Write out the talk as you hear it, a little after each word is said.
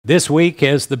This week,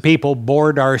 as the people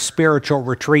board our spiritual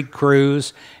retreat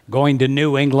cruise going to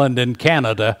New England and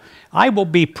Canada, I will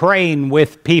be praying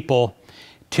with people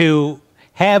to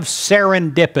have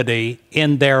serendipity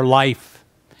in their life.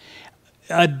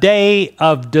 A day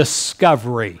of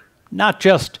discovery, not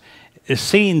just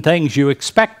seeing things you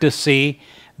expect to see,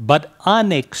 but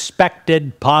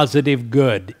unexpected positive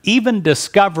good, even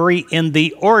discovery in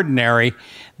the ordinary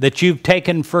that you've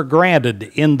taken for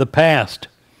granted in the past.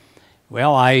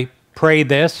 Well, I pray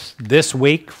this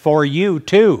week for you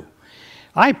too.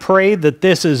 I pray that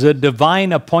this is a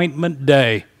divine appointment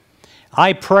day.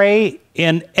 I pray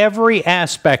in every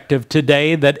aspect of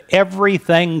today that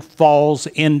everything falls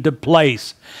into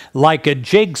place like a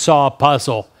jigsaw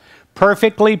puzzle,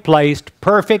 perfectly placed,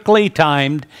 perfectly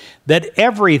timed, that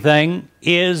everything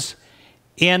is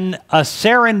in a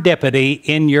serendipity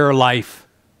in your life.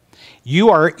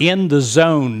 You are in the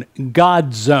zone,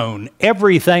 God's zone.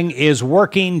 Everything is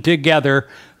working together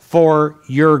for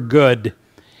your good.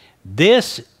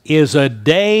 This is a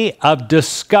day of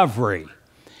discovery.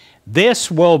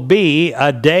 This will be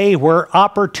a day where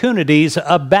opportunities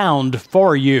abound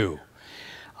for you.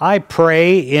 I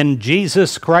pray in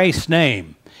Jesus Christ's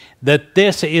name that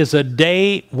this is a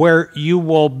day where you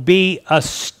will be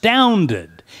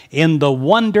astounded in the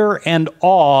wonder and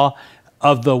awe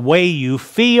of the way you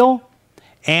feel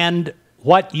and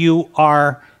what you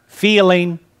are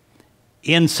feeling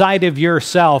inside of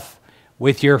yourself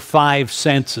with your five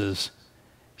senses.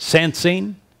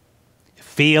 Sensing,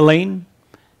 feeling,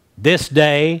 this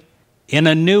day in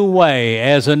a new way,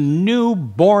 as a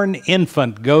newborn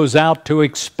infant goes out to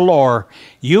explore,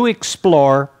 you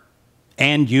explore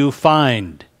and you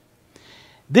find.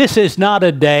 This is not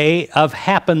a day of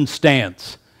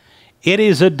happenstance. It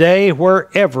is a day where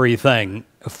everything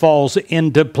falls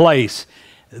into place.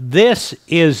 This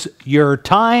is your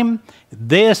time.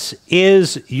 This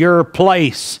is your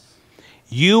place.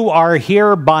 You are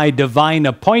here by divine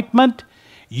appointment.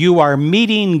 You are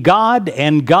meeting God,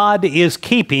 and God is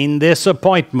keeping this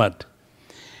appointment.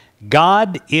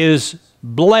 God is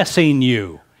blessing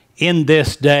you in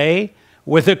this day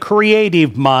with a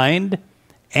creative mind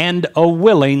and a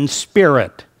willing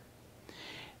spirit.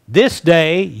 This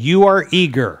day you are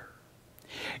eager.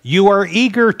 You are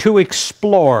eager to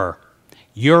explore.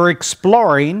 You're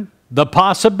exploring the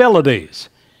possibilities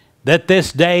that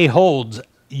this day holds.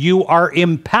 You are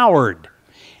empowered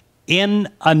in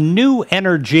a new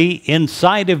energy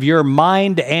inside of your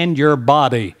mind and your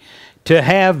body to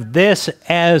have this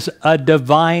as a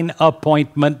divine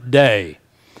appointment day.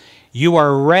 You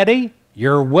are ready,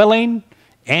 you're willing,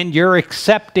 and you're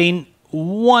accepting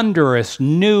wondrous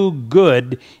new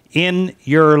good in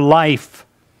your life.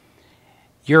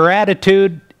 Your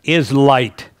attitude is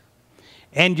light,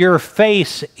 and your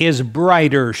face is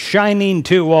brighter, shining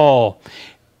to all,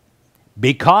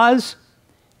 because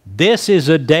this is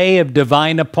a day of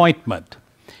divine appointment,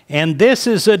 and this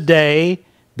is a day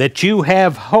that you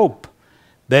have hope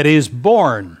that is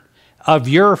born of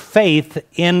your faith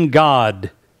in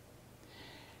God.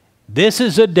 This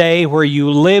is a day where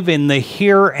you live in the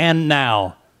here and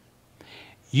now.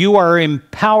 You are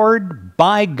empowered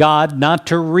by God not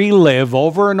to relive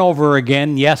over and over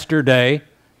again yesterday,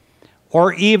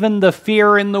 or even the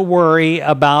fear and the worry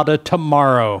about a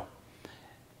tomorrow.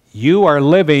 You are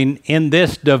living in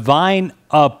this divine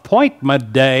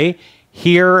appointment day,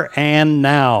 here and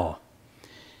now.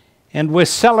 And with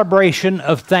celebration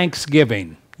of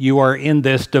thanksgiving, you are in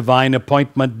this divine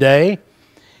appointment day.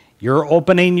 You're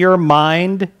opening your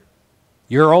mind,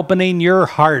 you're opening your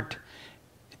heart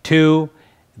to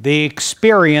the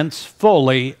experience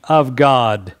fully of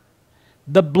God,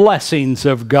 the blessings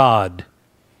of God.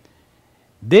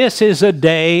 This is a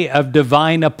day of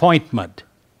divine appointment.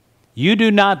 You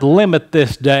do not limit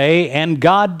this day, and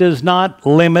God does not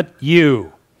limit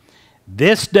you.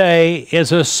 This day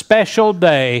is a special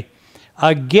day,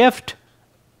 a gift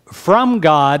from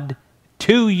God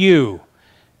to you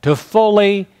to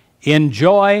fully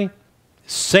enjoy,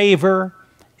 savor,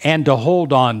 and to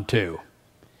hold on to.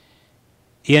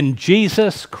 In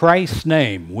Jesus Christ's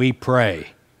name we pray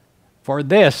for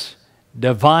this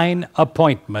divine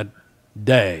appointment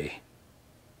day.